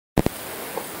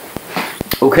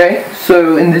Okay,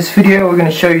 so in this video we're going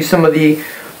to show you some of the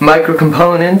micro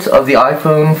components of the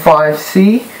iPhone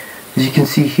 5C. As you can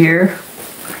see here,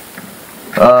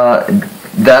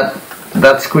 that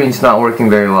screen's not working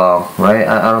very well, right?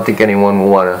 I don't think anyone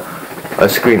will want a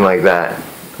screen like that.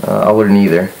 I wouldn't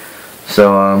either.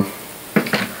 So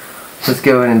let's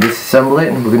go in and disassemble it,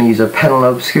 and we're going to use a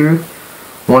pentalobe screw.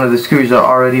 One of the screws are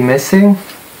already missing.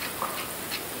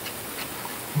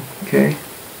 Okay.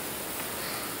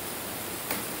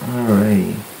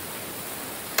 Alrighty.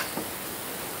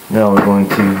 Now we're going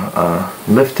to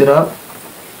lift it up,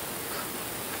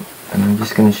 and I'm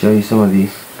just going to show you some of the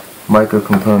micro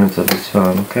components of this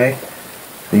phone. Okay,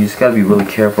 so you just got to be really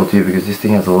careful too, because this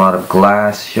thing has a lot of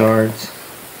glass shards.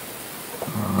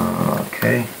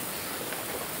 Okay.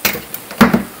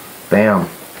 Bam.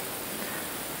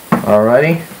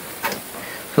 Alrighty.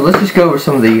 So let's just go over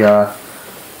some of the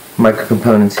micro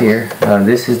components here.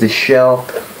 This is the shell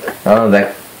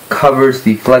that covers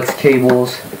the flex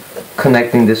cables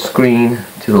connecting the screen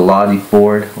to the logic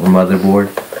board or motherboard.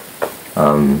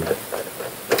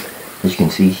 As you can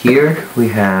see here, we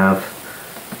have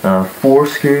 4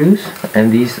 screws,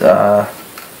 and these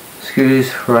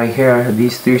screws right here,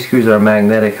 these 3 screws are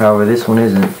magnetic, however this one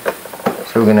isn't.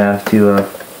 So we're going to have to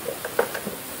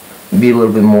be a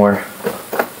little bit more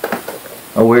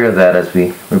aware of that as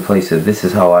we replace it. This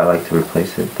is how I like to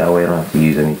replace it, that way I don't have to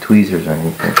use any tweezers or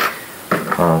anything.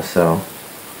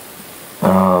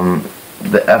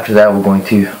 After that we're going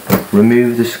to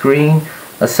remove the screen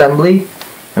assembly,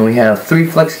 and we have 3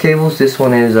 flex cables. This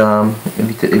one is,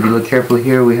 if you look carefully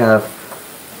here, we have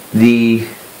the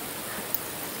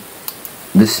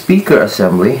speaker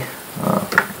assembly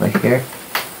right here.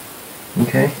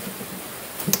 Okay,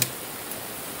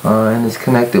 and it's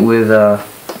connected with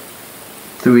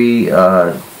 2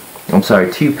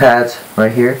 pads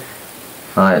right here.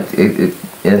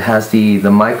 It has the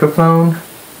microphone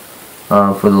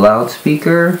for the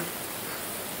loudspeaker,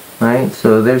 right?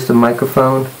 So there's the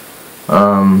microphone.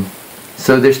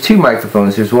 So there's 2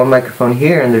 microphones. There's one microphone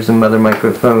here, and there's another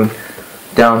microphone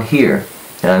down here.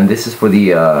 And this is for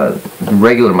the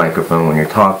regular microphone when you're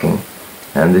talking,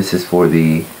 and this is for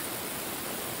the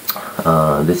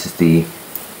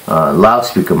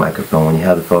loudspeaker microphone when you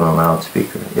have the phone on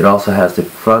loudspeaker. It also has the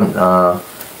front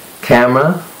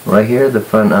camera right here, the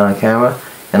front camera,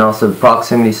 and also the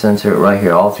proximity sensor right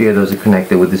here. All 3 of those are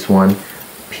connected with this one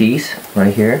piece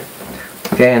right here.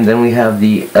 Okay, and then we have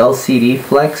the LCD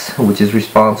flex, which is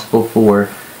responsible for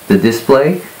the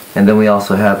display, and then we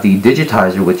also have the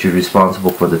digitizer, which is responsible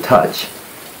for the touch.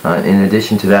 In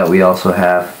addition to that, we also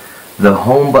have the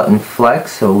home button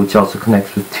flex, which also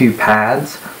connects with 2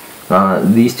 pads.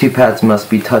 These 2 pads must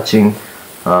be touching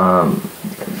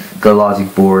the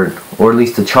logic board, or at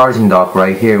least the charging dock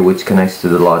right here, which connects to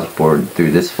the logic board through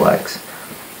this flex,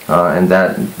 and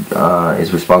that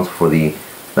is responsible for the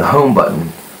home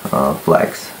button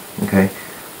flex. Okay,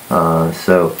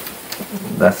 so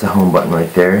that's the home button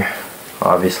right there,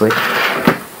 obviously.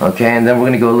 Okay, and then we're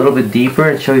going to go a little bit deeper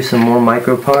and show you some more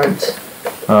micro parts.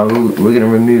 We're going to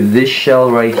remove this shell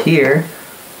right here,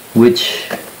 which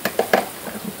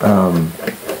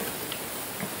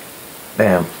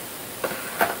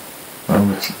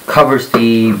which covers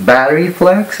the battery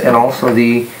flex and also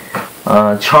the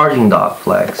charging dock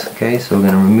flex. Okay, so we're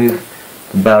going to remove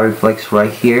the battery flex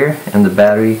right here, and the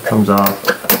battery comes off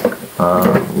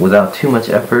without too much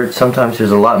effort. Sometimes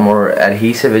there's a lot more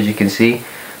adhesive, as you can see,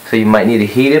 so you might need to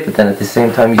heat it, but then at the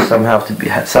same time you somehow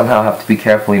have to be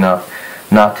careful enough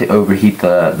not to overheat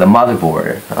the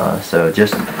motherboard. So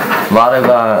just a lot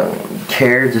of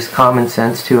care, just common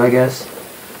sense too, I guess.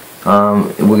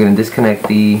 We're going to disconnect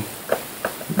the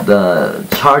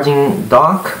charging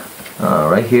dock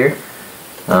right here.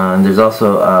 There's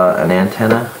also an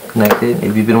antenna connected.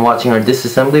 If you've been watching our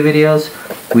disassembly videos,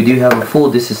 we do have a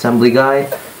full disassembly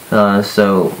guide.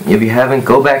 So if you haven't,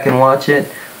 go back and watch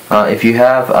it. If you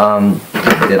have,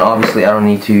 then obviously I don't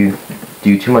need to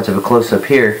do too much of a close-up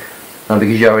here,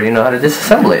 because you already know how to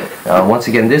disassemble it. Once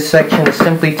again, this section is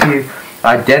simply to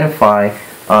identify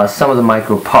some of the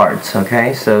micro parts.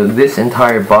 Okay, so this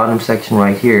entire bottom section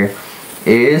right here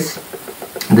is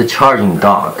the charging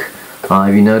dock.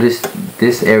 If you notice,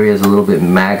 this area is a little bit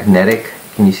magnetic.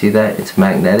 Can you see that? It's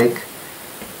magnetic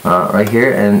right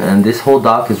here, and this whole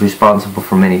dock is responsible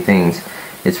for many things.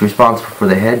 It's responsible for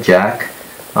the head jack.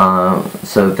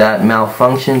 So if that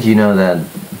malfunctions, you know that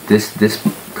this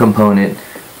component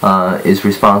is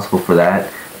responsible for that.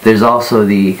 There's also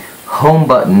the home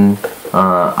button.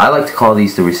 I like to call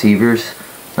these the receivers.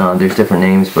 There's different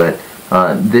names, but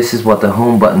this is what the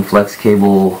home button flex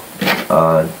cable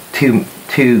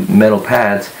two metal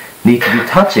pads need to be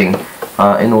touching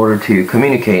in order to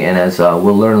communicate. And as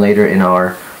we'll learn later in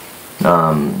our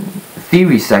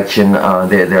theory section,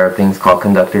 there are things called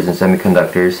conductors and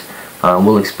semiconductors.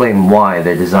 We'll explain why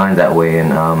they're designed that way,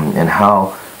 and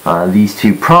how these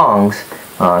two prongs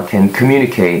can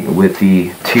communicate with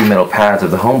the two metal pads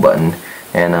of the home button,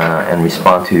 and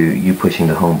respond to you pushing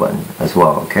the home button as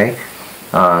well. Okay,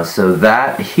 so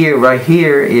that right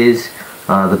here is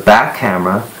the back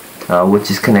camera, which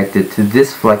is connected to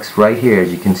this flex right here,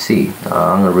 as you can see.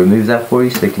 I'm going to remove that for you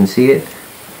so you can see it.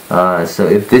 So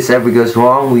if this ever goes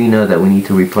wrong, we know that we need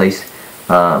to replace,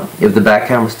 if the back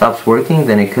camera stops working,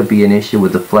 then it could be an issue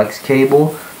with the flex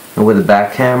cable, and with the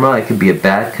back camera it could be a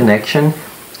bad connection.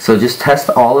 So just test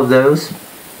all of those.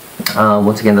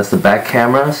 Once again, that's the back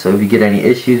camera. So if you get any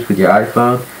issues with your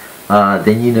iPhone,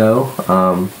 then you know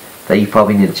that you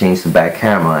probably need to change the back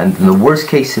camera. And the worst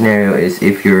case scenario is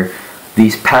if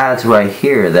these pads right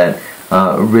here that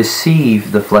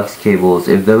receive the flex cables,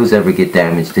 if those ever get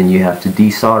damaged, then you have to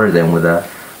desolder them with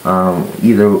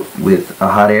either with a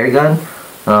hot air gun,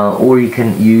 or you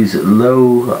can use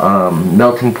low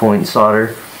melting point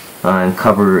solder and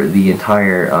cover the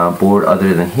entire board.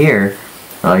 Other than here,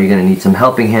 you're going to need some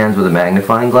helping hands with a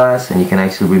magnifying glass, and you can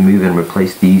actually remove and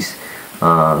replace these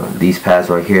pads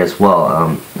right here as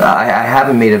well. I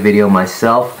haven't made a video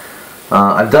myself.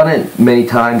 I've done it many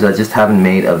times. I just haven't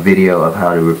made a video of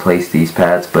how to replace these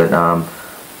pads, but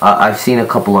I've seen a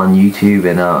couple on YouTube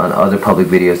and on other public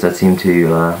videos that seem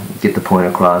to get the point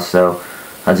across. So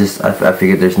I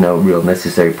figured there's no real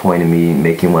necessary point in me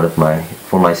making one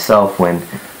for myself when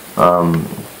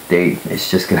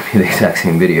it's just going to be the exact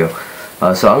same video.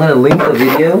 So I'm going to link the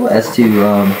video as to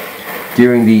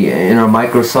in our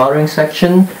micro soldering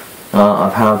section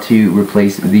of how to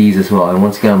replace these as well. And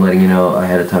once again, I'm letting you know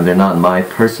ahead of time, they're not my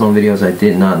personal videos. I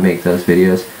did not make those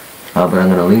videos, but I'm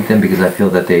going to link them because I feel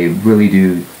that they really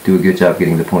do a good job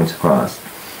getting the points across.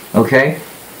 Okay,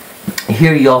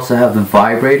 here you also have the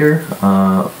vibrator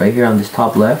right here on this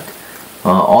top left.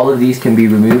 All of these can be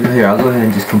removed. Here, I'll go ahead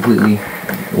and just completely,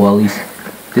 well, at least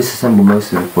disassemble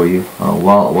most of it for you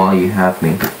while you have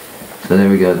me. So there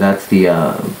we go. That's the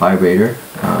vibrator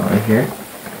right here.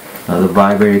 The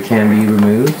vibrator can be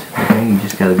removed. Okay, you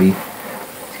just gotta be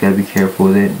careful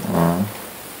with it.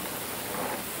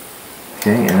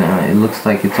 Okay, and it looks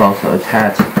like it's also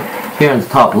attached here on the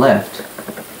top left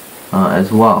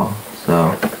as well.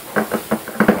 So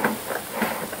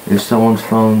if someone's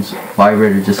phone's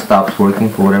vibrator just stops working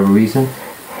for whatever reason,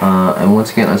 and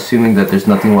once again, assuming that there's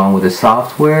nothing wrong with the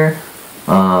software,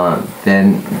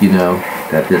 then you know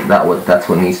that's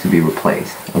what needs to be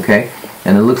replaced. Okay,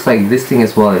 and it looks like this thing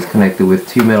as well is connected with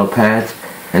two metal pads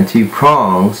and two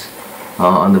prongs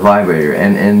on the vibrator,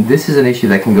 and this is an issue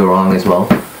that can go wrong as well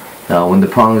when the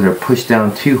prongs are pushed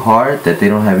down too hard, that they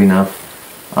don't have enough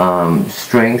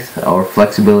strength or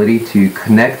flexibility to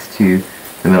connect to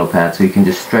the metal pad, so you can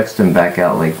just stretch them back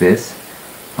out like this,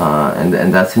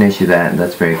 and that's an issue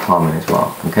that's very common as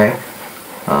well. Okay,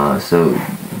 so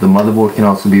the motherboard can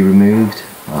also be removed.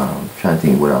 I'm trying to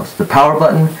think what else. The power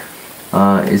button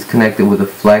is connected with a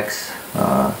flex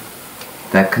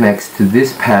that connects to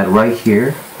this pad right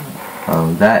here.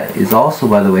 That is also,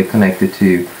 by the way, connected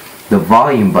to the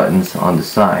volume buttons on the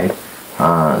side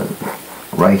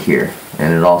right here,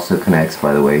 and it also connects,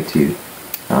 by the way, to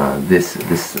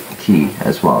this key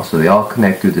as well. So they all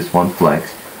connect through this one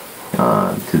flex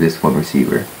to this one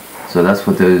receiver. So that's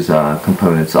what those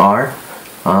components are.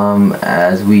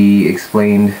 As we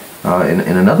explained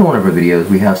in another one of our videos,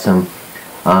 we have some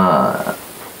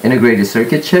integrated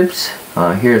circuit chips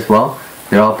here as well.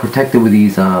 They're all protected with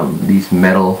these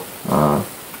metal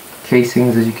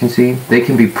casings, as you can see. They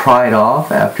can be pried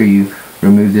off after you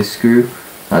remove this screw.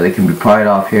 They can be pried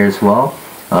off here as well.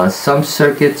 Some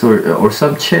circuits or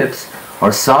some chips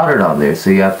are soldered on there, so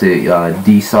you have to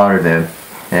desolder them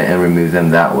and remove them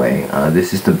that way.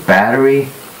 This is the battery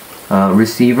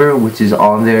receiver, which is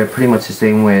on there pretty much the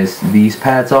same way as these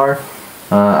pads are.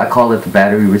 I call it the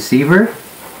battery receiver.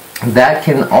 That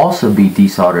can also be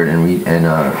desoldered and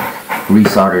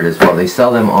resoldered as well. They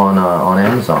sell them on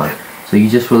Amazon. So you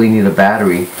just really need a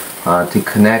battery to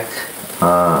connect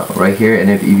right here, and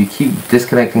if you keep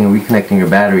disconnecting and reconnecting your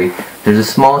battery, there's a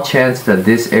small chance that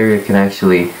this area can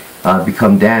actually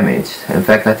become damaged. In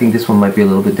fact, I think this one might be a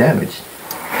little bit damaged.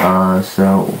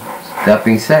 So that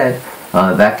being said,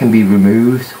 that can be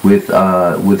removed with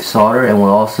solder, and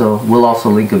we'll also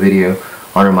link a video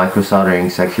on our micro soldering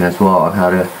section as well on how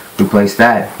to replace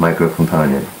that micro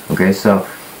component. Okay, so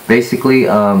basically,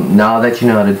 now that you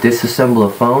know how to disassemble a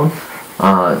phone,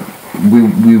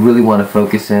 we really want to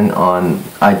focus in on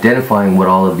identifying what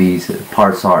all of these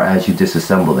parts are as you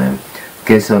disassemble them.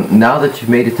 Okay, so now that you've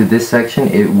made it to this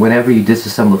section, whenever you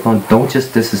disassemble the phone, don't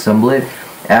just disassemble it.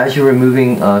 As you're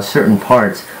removing certain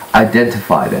parts,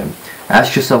 identify them.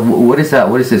 Ask yourself, what is that?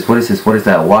 What is this? What is this? What is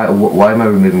that? Why am I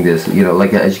removing this? You know,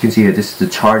 like as you can see here, this is the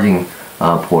charging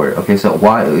port. Okay, so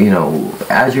why, you know,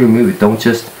 as you remove it, don't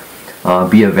just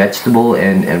be a vegetable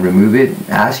and remove it.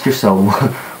 Ask yourself,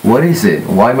 what is it?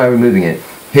 Why am I removing it?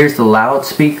 Here's the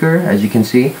loudspeaker, as you can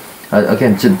see.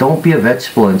 Again, so don't be a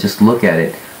vegetable and just look at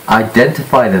it.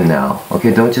 Identify them now.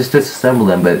 Okay, don't just disassemble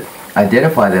them, but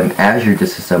identify them as you're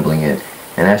disassembling it,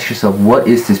 and ask yourself, what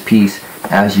is this piece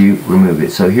as you remove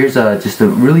it. So here's just a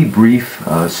really brief,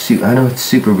 I know it's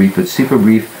super brief, but super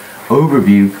brief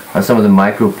overview of some of the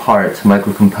micro parts,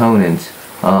 micro components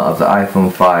of the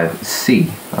iPhone 5C.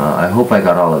 I hope I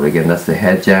got all of it. Again, that's the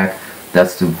head jack,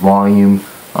 that's the volume,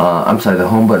 the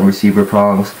home button receiver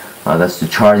prongs, that's the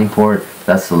charging port,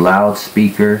 that's the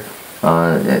loudspeaker.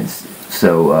 These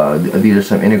are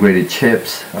some integrated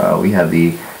chips. We have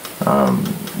the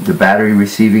battery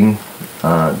receiving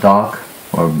dock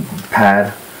or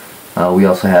pad. We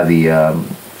also have the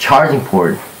charging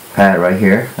port pad right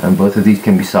here, and both of these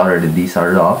can be soldered and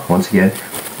desoldered off. Once again,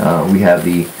 we have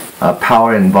the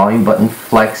power and volume button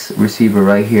flex receiver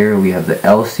right here. We have the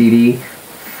LCD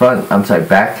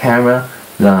back camera,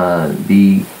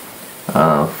 the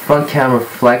front camera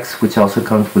flex, which also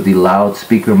comes with the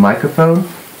loudspeaker microphone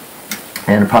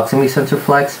and a proximity sensor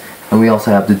flex, and we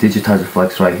also have the digitizer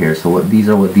flex right here. So these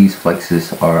are what these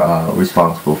flexes are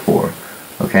responsible for.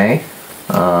 Okay,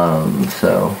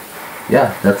 so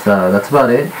yeah, that's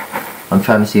about it. I'm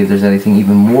trying to see if there's anything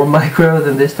even more micro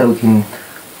than this that we can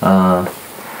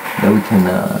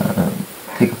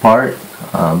take apart.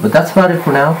 But that's about it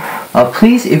for now.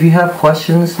 Please, if you have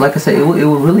questions, like I said, it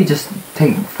will really just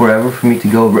take forever for me to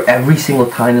go over every single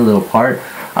tiny little part.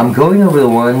 I'm going over the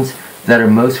ones that are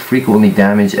most frequently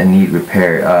damaged and need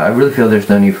repair. I really feel there's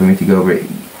no need for me to go over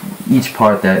each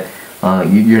part that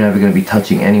you're never going to be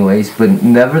touching anyways. But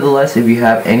nevertheless, if you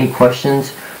have any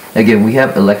questions, again, we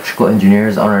have electrical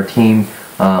engineers on our team,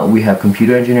 we have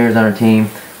computer engineers on our team,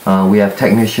 we have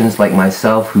technicians like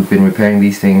myself who've been repairing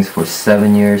these things for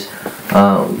 7 years.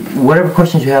 Whatever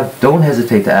questions you have, don't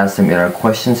hesitate to ask them in our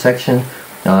question section.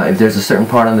 If there's a certain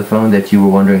part on the phone that you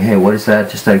were wondering, hey, what is that,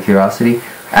 just out of curiosity,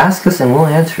 ask us and we'll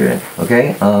answer it.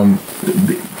 Okay,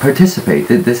 participate.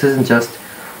 This isn't just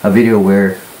a video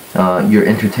where you're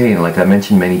entertained, like I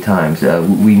mentioned many times.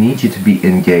 We need you to be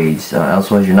engaged,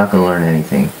 otherwise you're not going to learn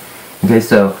anything. Okay,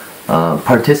 so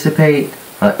participate,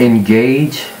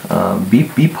 engage,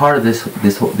 be part of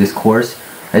this course.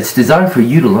 It's designed for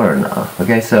you to learn.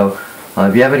 Okay, so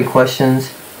if you have any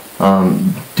questions,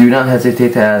 do not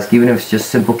hesitate to ask, even if it's just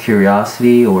simple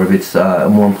curiosity, or if it's a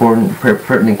more important,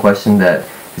 pertinent question that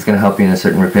is going to help you in a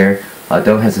certain repair.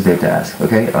 Don't hesitate to ask.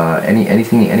 Okay,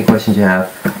 any questions you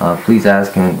have, please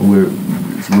ask, and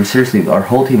we're seriously, our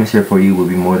whole team is here for you. We'll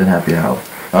be more than happy to help.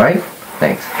 All right,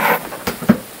 thanks.